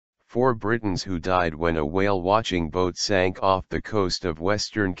4 Britons who died when a whale-watching boat sank off the coast of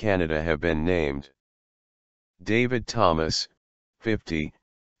Western Canada have been named. David Thomas, 50,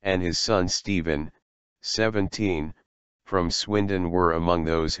 and his son Stephen, 17, from Swindon were among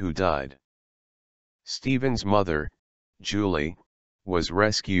those who died. Stephen's mother, Julie, was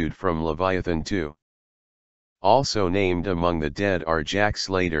rescued from Leviathan II. Also named among the dead are Jack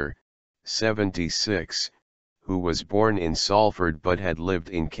Slater, 76, who was born in Salford but had lived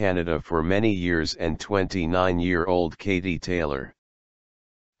in Canada for many years, and 29-year-old Katie Taylor.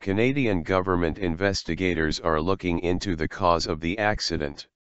 Canadian government investigators are looking into the cause of the accident.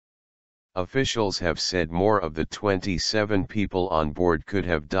 Officials have said more of the 27 people on board could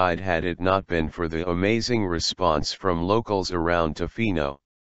have died had it not been for the amazing response from locals around Tofino.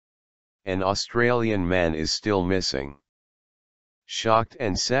 An Australian man is still missing. Shocked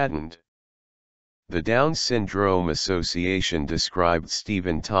and saddened. The Down Syndrome Association described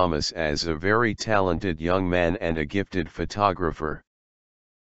Stephen Thomas as a very talented young man and a gifted photographer.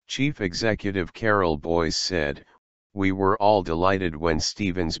 Chief Executive Carol Boyce said, "We were all delighted when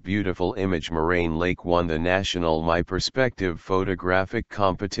Stephen's beautiful image Moraine Lake won the National My Perspective photographic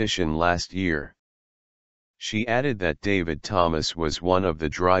competition last year." She added that David Thomas was one of the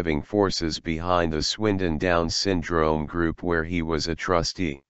driving forces behind the Swindon Down Syndrome group where he was a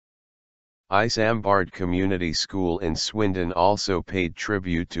trustee. Isambard Community School in Swindon also paid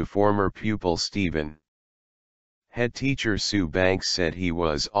tribute to former pupil Stephen. Head teacher Sue Banks said he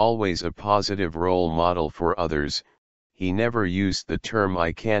was always a positive role model for others. He never used the term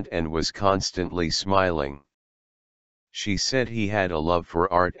 "I can't" and was constantly smiling. She said he had a love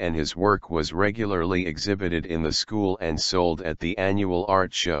for art and his work was regularly exhibited in the school and sold at the annual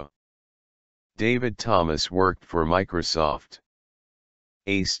art show. David Thomas worked for Microsoft.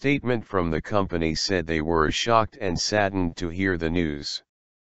 A statement from the company said they were shocked and saddened to hear the news.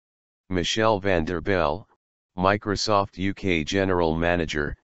 Michelle van der Bell, Microsoft UK General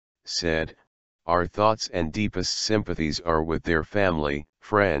Manager, said, "Our thoughts and deepest sympathies are with their family,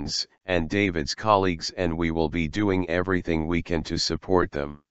 friends, and David's colleagues, and we will be doing everything we can to support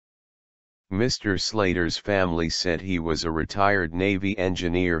them." Mr. Slater's family said he was a retired Navy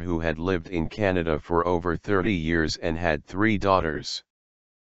engineer who had lived in Canada for over 30 years and had 3 daughters.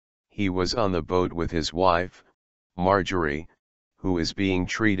 He was on the boat with his wife, Marjorie, who is being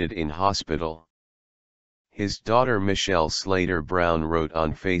treated in hospital. His daughter Michelle Slater Brown wrote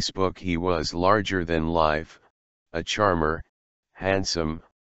on Facebook he was larger than life, a charmer, handsome,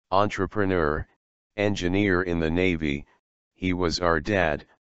 entrepreneur, engineer in the Navy. He was our dad,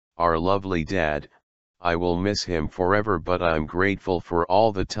 our lovely dad. I will miss him forever, but I'm grateful for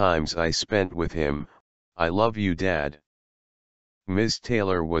all the times I spent with him. I love you, Dad. Ms.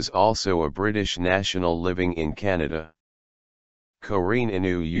 Taylor was also a British national living in Canada. Corinne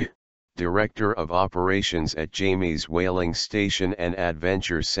Inu, Director of Operations at Jamie's Whaling Station and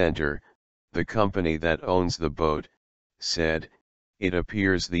Adventure Centre, the company that owns the boat, said, "It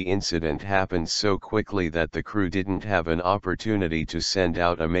appears the incident happened so quickly that the crew didn't have an opportunity to send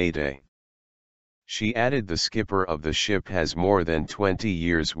out a mayday." She added the skipper of the ship has more than 20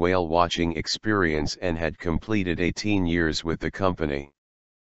 years whale watching experience and had completed 18 years with the company.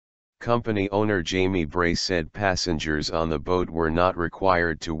 Company owner Jamie Bray said passengers on the boat were not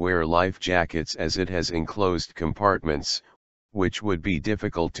required to wear life jackets as it has enclosed compartments, which would be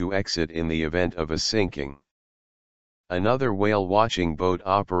difficult to exit in the event of a sinking. Another whale-watching boat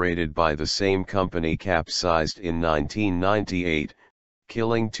operated by the same company capsized in 1998,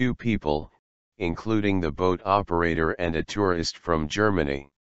 killing 2 people, including the boat operator and a tourist from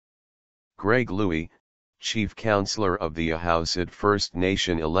Germany. Greg Louis, Chief Councillor of the Ahousaht First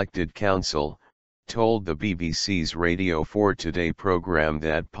Nation elected council, told the BBC's Radio 4 Today program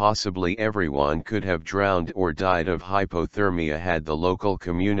that possibly everyone could have drowned or died of hypothermia had the local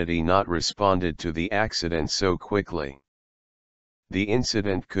community not responded to the accident so quickly. The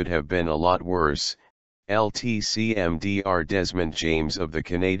incident could have been a lot worse, LTCMDR Desmond James of the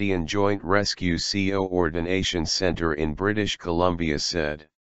Canadian Joint Rescue Coordination Centre in British Columbia said.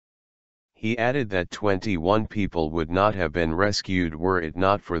 He added that 21 people would not have been rescued were it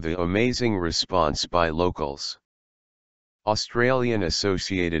not for the amazing response by locals. Australian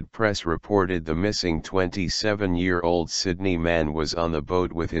Associated Press reported the missing 27-year-old Sydney man was on the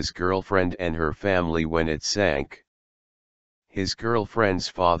boat with his girlfriend and her family when it sank. His girlfriend's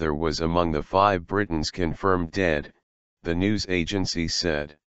father was among the 5 Britons confirmed dead, the news agency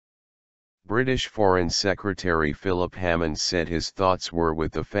said. British Foreign Secretary Philip Hammond said his thoughts were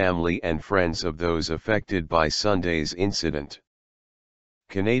with the family and friends of those affected by Sunday's incident.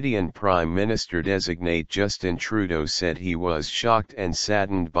 Canadian Prime Minister-designate Justin Trudeau said he was shocked and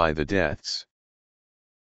saddened by the deaths.